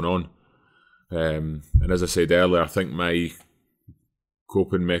what was going on. And as I said earlier, I think my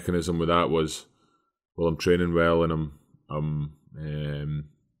coping mechanism with that was, well, I'm training well and I'm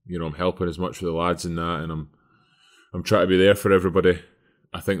helping as much for the lads in that, and I'm trying to be there for everybody.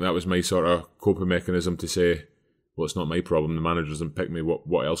 I think that was my sort of coping mechanism to say, well, it's not my problem. The manager doesn't pick me.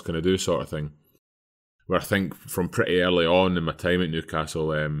 What else can I do, sort of thing. Where I think from pretty early on in my time at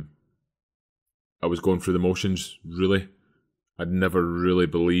Newcastle, I was going through the motions. Really, I'd never really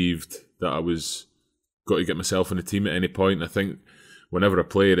believed that I was got to get myself in the team at any point. And I think whenever I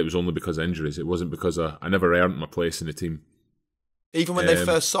played, it was only because of injuries. It wasn't because I never earned my place in the team. Even when they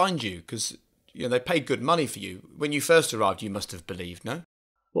first signed you, because they paid good money for you. When you first arrived, you must have believed, no?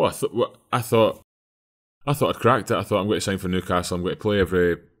 Well, I thought I'd cracked it. I thought I'm going to sign for Newcastle. I'm going to play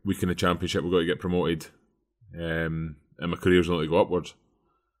every week in the Championship. We're going to get promoted, and my career's going to go upwards.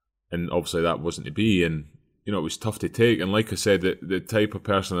 And obviously that wasn't to be. And it was tough to take. And like I said, the type of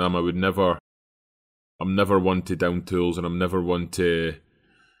person I am, I'm never one to down tools, and I'm never one to.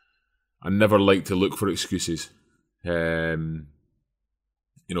 I never like to look for excuses.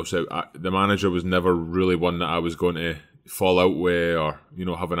 So the manager was never really one that I was going to fall out with or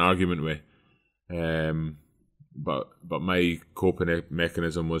have an argument with. But my coping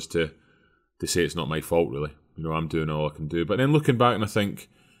mechanism was to say it's not my fault really. I'm doing all I can do. But then looking back, and I think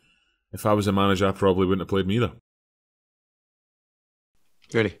if I was a manager, I probably wouldn't have played me either.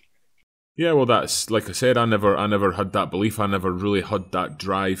 Really? Yeah. Well, that's like I said. I never had that belief. I never really had that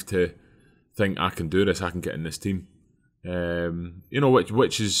drive to think I can do this. I can get in this team.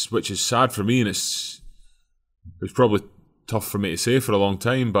 Which is sad for me, and it's it was probably tough for me to say for a long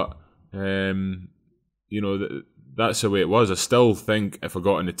time, but that's the way it was. I still think if I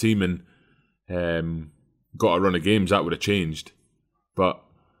got in the team and got a run of games, that would have changed. But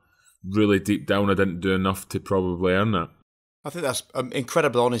really deep down, I didn't do enough to probably earn that. I think that's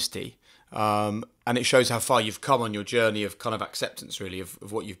incredible honesty, and it shows how far you've come on your journey of kind of acceptance, really,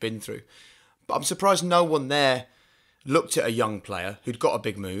 of what you've been through. But I'm surprised no one there looked at a young player who'd got a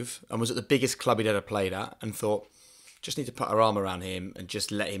big move and was at the biggest club he'd ever played at and thought, just need to put our arm around him and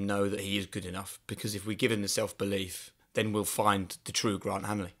just let him know that he is good enough, because if we give him the self-belief, then we'll find the true Grant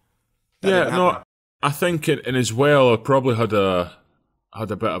Hanley. I think, and as well, I probably had a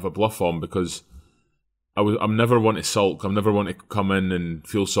bit of a bluff on, because I'm never one to sulk. I'm never one to come in and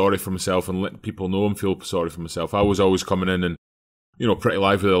feel sorry for myself and let people know I'm feel sorry for myself. I was always coming in and, pretty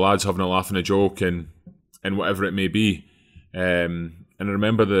lively with the lads, having a laugh and a joke and whatever it may be. And I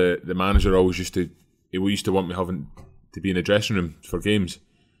remember the manager always used to want me having to be in the dressing room for games,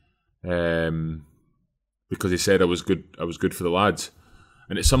 because he said I was good for the lads.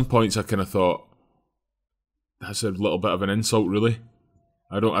 And at some points I kind of thought, that's a little bit of an insult, really.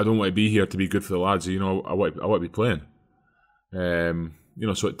 I don't want to be here to be good for the lads. I want to be playing.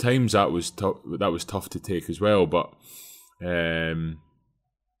 So at times that was tough to take as well. But and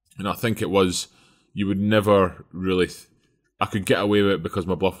I think it was, you would never really. I could get away with it because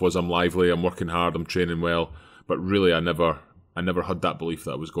my bluff was I'm lively, I'm working hard, I'm training well. But really, I never had that belief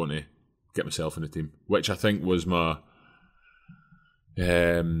that I was going to get myself in the team, which I think was my.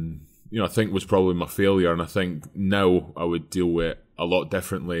 I think was probably my failure, and I think now I would deal with it a lot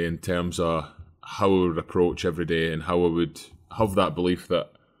differently in terms of how I would approach every day and how I would have that belief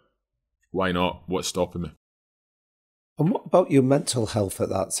that why not? What's stopping me? And what about your mental health at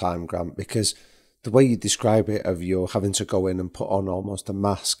that time, Grant? Because the way you describe it, of you having to go in and put on almost a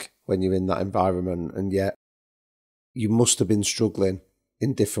mask when you're in that environment, and yet you must have been struggling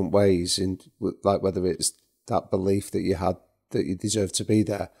in different ways, like whether it's that belief that you had that you deserved to be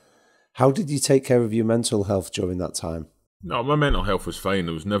there. How did you take care of your mental health during that time? No, my mental health was fine.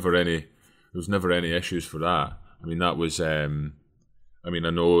 There was never any issues for that. I mean, that was. I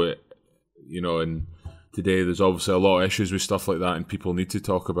know it. And today there's obviously a lot of issues with stuff like that, and people need to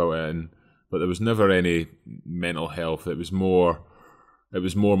talk about it. But there was never any mental health. It was more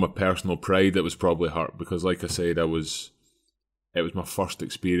my personal pride that was probably hurt, because, like I said, it was my first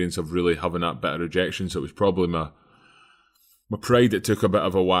experience of really having that bit of rejection. So it was probably my pride that took a bit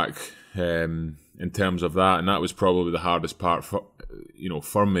of a whack in terms of that, and that was probably the hardest part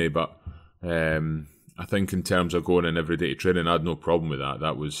for me. But I think in terms of going in every day to training, I had no problem with that.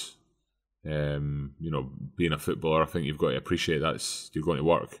 That was, being a footballer, I think you've got to appreciate you're going to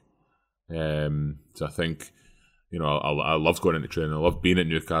work. So I think, I loved going into training. I loved being at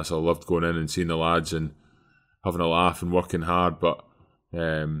Newcastle. I loved going in and seeing the lads and having a laugh and working hard. But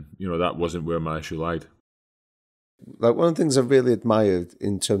that wasn't where my issue lied. Like, one of the things I've really admired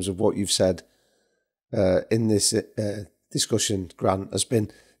in terms of what you've said in this discussion, Grant, has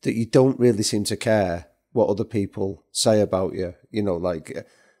been that you don't really seem to care what other people say about you. Like,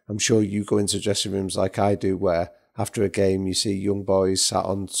 I'm sure you go into dressing rooms like I do, where after a game you see young boys sat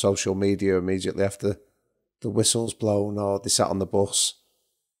on social media immediately after the whistle's blown, or they sat on the bus,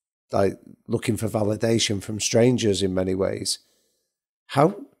 like looking for validation from strangers in many ways.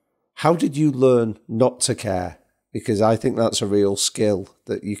 How did you learn not to care? Because I think that's a real skill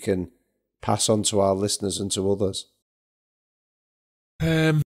that you can pass on to our listeners and to others.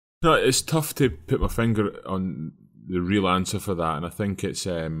 No, it's tough to put my finger on the real answer for that, and I think it's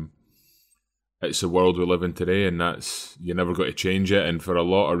the world we live in today, and that's, you never got to change it. And for a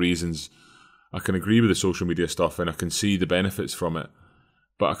lot of reasons, I can agree with the social media stuff, and I can see the benefits from it,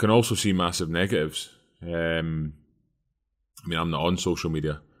 but I can also see massive negatives. I'm not on social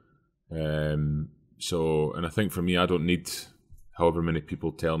media. And I think for me, I don't need however many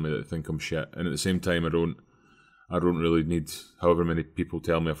people tell me that they think I'm shit, and at the same time, I don't really need however many people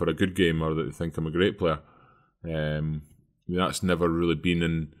tell me I've had a good game or that they think I'm a great player. That's never really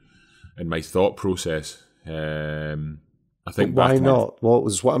been in my thought process. I think. But why not?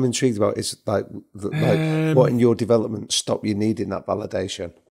 What I'm intrigued about is like what in your development stopped you needing that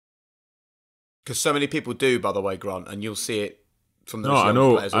validation? Because so many people do, by the way, Grant, and you'll see it from those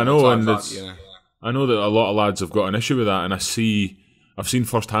players. I know that a lot of lads have got an issue with that, and I've seen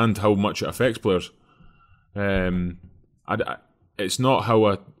firsthand how much it affects players. It's not how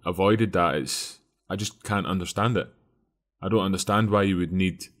I avoided that. I just can't understand it. I don't understand why you would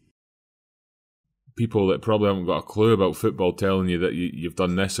need people that probably haven't got a clue about football telling you that you've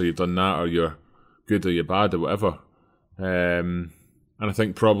done this or you've done that, or you're good or you're bad or whatever. And I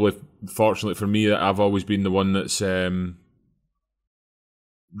think probably, fortunately for me, that I've always been the one that's really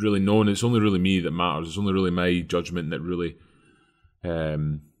known. It's only really me that matters. It's only really my judgment that really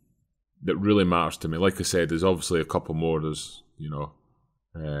matters to me. Like I said, there's obviously a couple more. There's,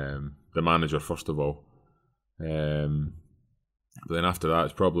 the manager first of all. But then after that,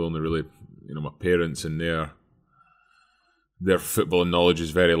 it's probably only really, my parents, and their footballing knowledge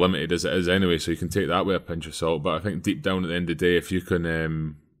is very limited as it is anyway, so you can take that with a pinch of salt. But I think deep down at the end of the day, if you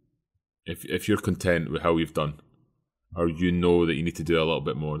can, if you're content with how you've done, or you know that you need to do a little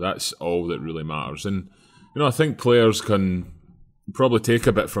bit more, that's all that really matters. And I think players can probably take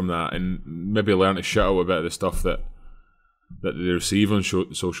a bit from that and maybe learn to shut out a bit of the stuff that they receive on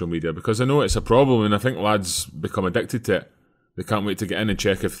social media, because I know it's a problem, and I think lads become addicted to it. They can't wait to get in and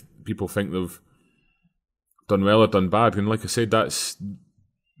check if people think they've done well or done bad. And like I said, that's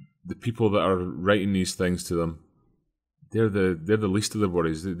the people that are writing these things to them. They're the least of their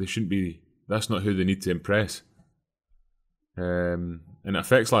worries. They shouldn't be. That's not who they need to impress. And it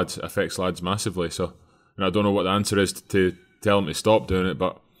affects lads massively. So, I don't know what the answer is to tell them to stop doing it,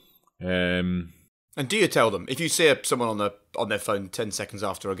 but. And do you tell them if you see someone on their phone 10 seconds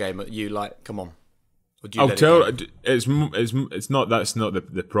after a game, you like, come on? Or do you I'll tell. It's not. That's not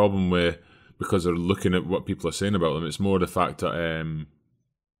the problem with, because they're looking at what people are saying about them. It's more the fact that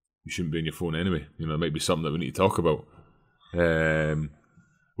you shouldn't be on your phone anyway. There might be something that we need to talk about.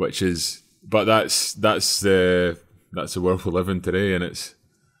 Which is, but that's the world we live in today, and it's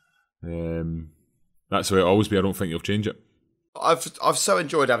that's the way it always be. I don't think you'll change it. I've so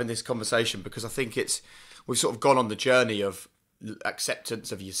enjoyed having this conversation, because I think we've sort of gone on the journey of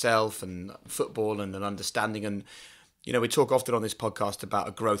acceptance of yourself and football and an understanding, and we talk often on this podcast about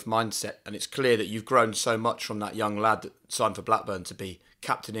a growth mindset, and it's clear that you've grown so much from that young lad that signed for Blackburn to be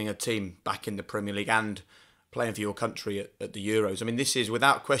captaining a team back in the Premier League and playing for your country at the Euros. I mean, this is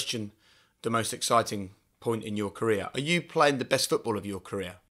without question the most exciting point in your career. Are you playing the best football of your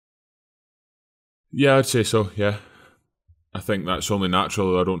career? Yeah, I'd say so, yeah. I think that's only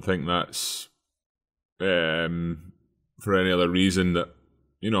natural. I don't think that's for any other reason that,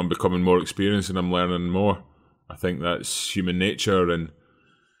 I'm becoming more experienced and I'm learning more. I think that's human nature, and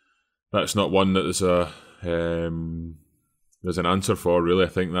that's not one that there's an answer for, really. I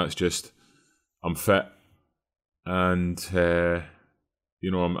think that's just, I'm fit, and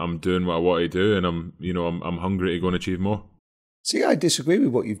I'm doing what I want to do, and I'm hungry to go and achieve more. See, I disagree with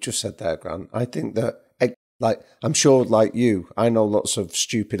what you've just said there, Grant. I think that, I'm sure, like you, I know lots of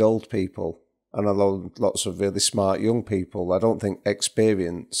stupid old people, and I know lots of really smart young people. I don't think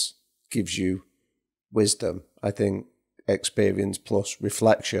experience gives you wisdom. I think experience plus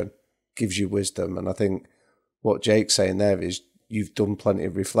reflection gives you wisdom. And I think what Jake's saying there is you've done plenty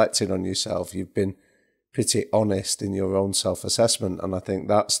of reflecting on yourself. You've been pretty honest in your own self-assessment. And I think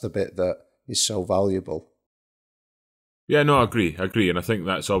that's the bit that is so valuable. Yeah, no, I agree. And I think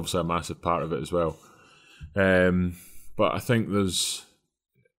that's obviously a massive part of it as well. But I think there's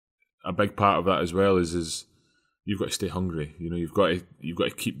a big part of that as well is you've got to stay hungry. You've got to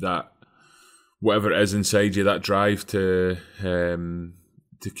keep that, whatever it is inside you, that drive to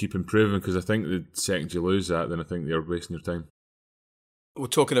keep improving. Because I think the second you lose that, then I think you're wasting your time. We're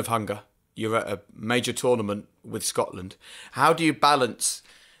talking of hunger. You're at a major tournament with Scotland. How do you balance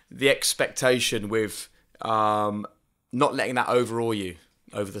the expectation with not letting that overawe you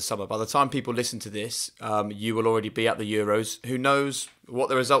over the summer? By the time people listen to this, you will already be at the Euros. Who knows what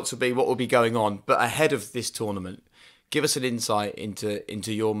the results will be, what will be going on. But ahead of this tournament, give us an insight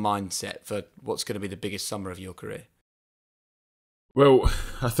into your mindset for what's going to be the biggest summer of your career. Well,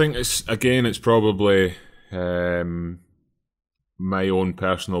 I think it's probably my own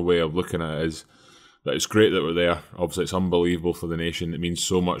personal way of looking at it is that it's great that we're there. Obviously, it's unbelievable for the nation. It means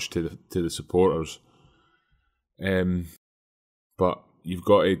so much to the supporters. But you've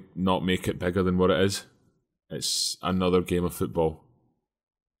got to not make it bigger than what it is. It's another game of football.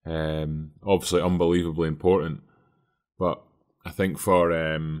 Obviously, unbelievably important. But I think for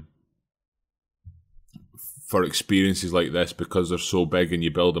experiences like this, because they're so big and you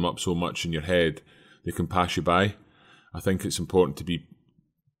build them up so much in your head, they can pass you by. I think it's important to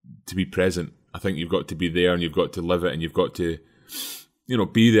be present. I think you've got to be there and you've got to live it and you've got to,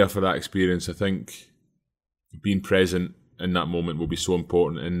 be there for that experience. I think being present in that moment will be so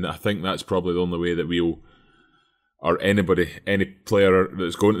important, and I think that's probably the only way that any player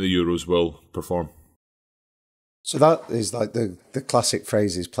that's going to the Euros will perform. So that is like the classic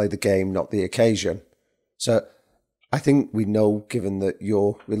phrase is play the game, not the occasion. So I think we know, given that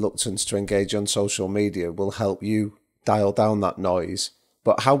your reluctance to engage on social media will help you dial down that noise,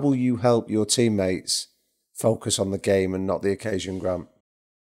 but how will you help your teammates focus on the game and not the occasion, Grant?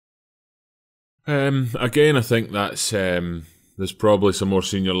 Again, I think that's there's probably some more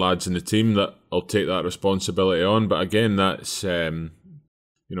senior lads in the team that will take that responsibility on. But again, that's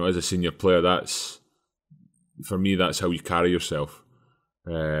as a senior player, that's for me. That's how you carry yourself.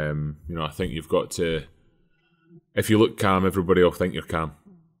 I think you've got to. If you look calm, everybody will think you're calm.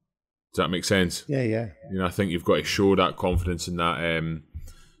 Does that make sense? Yeah. I think you've got to show that confidence and that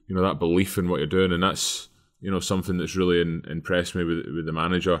that belief in what you're doing, and that's something that's really impressed me with the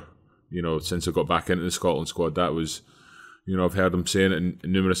manager. Since I got back into the Scotland squad, that was, I've heard him saying it in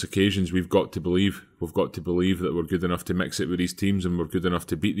numerous occasions. We've got to believe that we're good enough to mix it with these teams, and we're good enough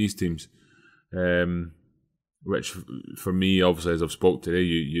to beat these teams. Which for me, obviously, as I've spoke today,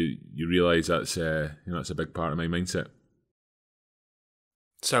 you realise that's that's a big part of my mindset.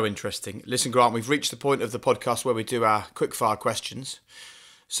 So interesting. Listen, Grant, we've reached the point of the podcast where we do our quickfire questions.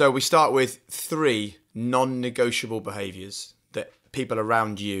 So we start with 3 non-negotiable behaviours that people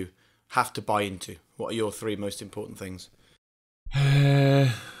around you have to buy into. What are your 3 most important things?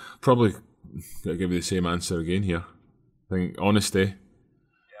 Probably got to give you the same answer again here. I think honesty,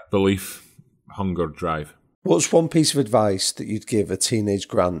 belief, hunger, drive. What's one piece of advice that you'd give a teenage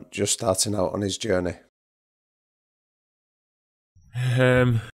Grant just starting out on his journey?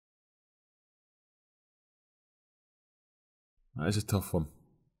 That is a tough one.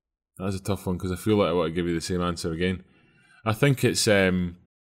 Because I feel like I want to give you the same answer again. I think it's I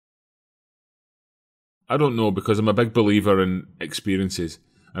don't know, because I'm a big believer in experiences,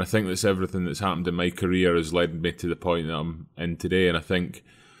 and I think that's everything that's happened in my career has led me to the point that I'm in today. And I think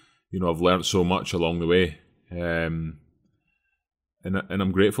I've learnt so much along the way, and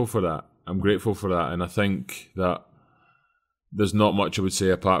I'm grateful for that. And I think that there's not much I would say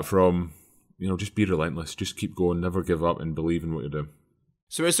apart from just be relentless, just keep going, never give up, and believe in what you're doing.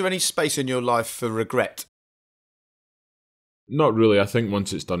 So is there any space in your life for regret? Not really. I think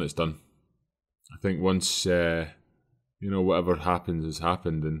once it's done, it's done. I think once, whatever happens has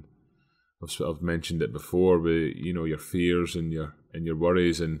happened, and I've mentioned it before with, your fears and your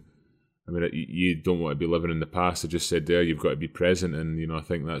worries, and I mean, you don't want to be living in the past. I just said there, you've got to be present, and, I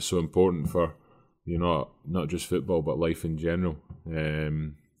think that's so important for, not just football, but life in general.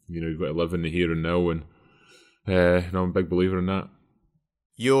 You've got to live in the here and now, and I'm a big believer in that.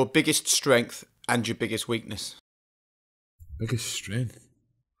 Your biggest strength and your biggest weakness? Biggest strength?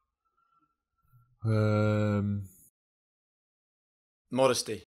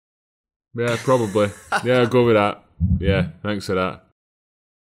 Modesty. Yeah, probably. Yeah, I'll go with that. Yeah, thanks for that.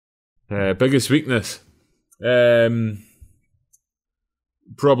 Biggest weakness? Probably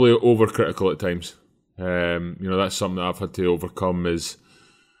overcritical at times. That's something that I've had to overcome is,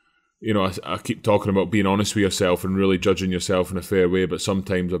 I keep talking about being honest with yourself and really judging yourself in a fair way, but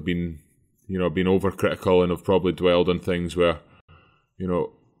sometimes I've been overcritical, and I've probably dwelled on things where,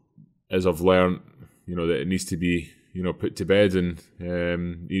 as I've learned, that it needs to be, put to bed, and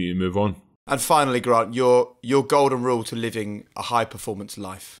you move on. And finally, Grant, your golden rule to living a high performance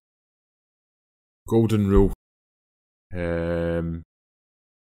life? Golden rule. No,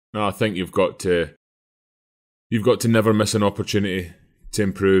 I think you've got to never miss an opportunity to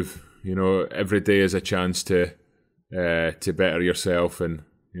improve. Every day is a chance to better yourself, and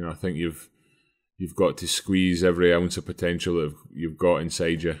I think you've got to squeeze every ounce of potential that you've got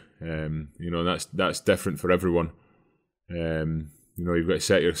inside you. And that's different for everyone. You've got to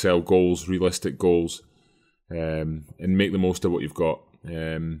set yourself goals, realistic goals, and make the most of what you've got,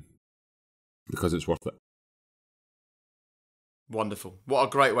 because it's worth it. Wonderful. What a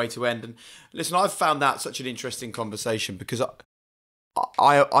great way to end. And listen, I've found that such an interesting conversation, because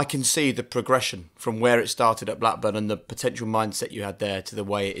I can see the progression from where it started at Blackburn and the potential mindset you had there to the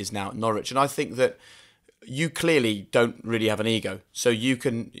way it is now at Norwich. And I think that you clearly don't really have an ego. So you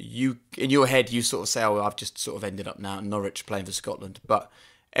in your head, you sort of say, oh, I've just sort of ended up now at Norwich playing for Scotland. But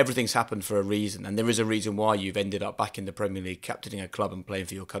everything's happened for a reason. And there is a reason why you've ended up back in the Premier League, captaining a club and playing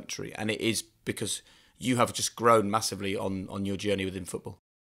for your country. And it is because you have just grown massively on your journey within football.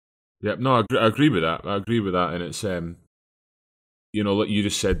 Yeah, no, I agree with that. And it's, like you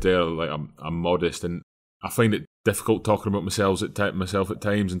just said there, like I'm modest, and I find it difficult talking about myself at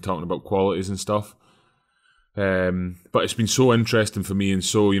times and talking about qualities and stuff. But it's been so interesting for me, and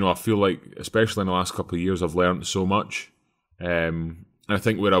so I feel like, especially in the last couple of years, I've learned so much. And I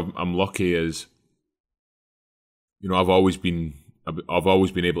think where I'm lucky is, I've always been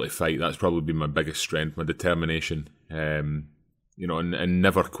able to fight. That's probably been my biggest strength, my determination. And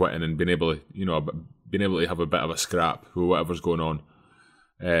never quitting, and being able to have a bit of a scrap with whatever's going on.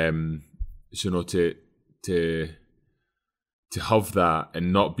 So to have that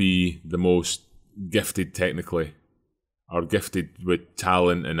and not be the most gifted technically, are gifted with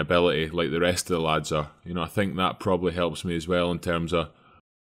talent and ability like the rest of the lads are. You know, I think that probably helps me as well in terms of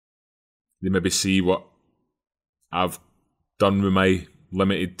they maybe see what I've done with my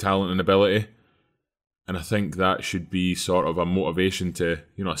limited talent and ability. And I think that should be sort of a motivation to,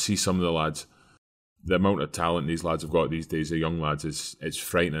 you know, see some of the lads. The amount of talent these lads have got these days, the young lads, is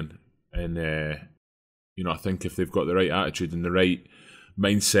frightening. And, you know, I think if they've got the right attitude and the right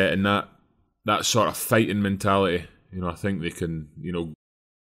mindset and that sort of fighting mentality, you know, I think they can, you know,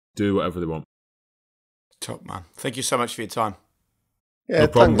 do whatever they want. Top man. Thank you so much for your time. Yeah, No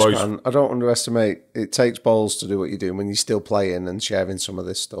problem, thanks, boys. man. I don't underestimate. It takes balls to do what you're doing when you're still playing and sharing some of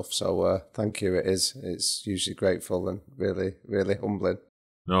this stuff. So thank you. It's usually grateful and really, really humbling.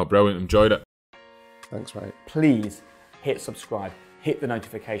 No, brilliant. Enjoyed it. Thanks, mate. Please hit subscribe, hit the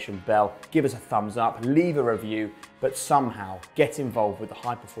notification bell, give us a thumbs up, leave a review, but somehow get involved with the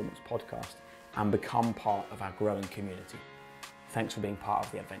High Performance Podcast and become part of our growing community. Thanks for being part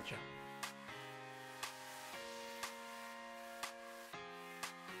of the adventure.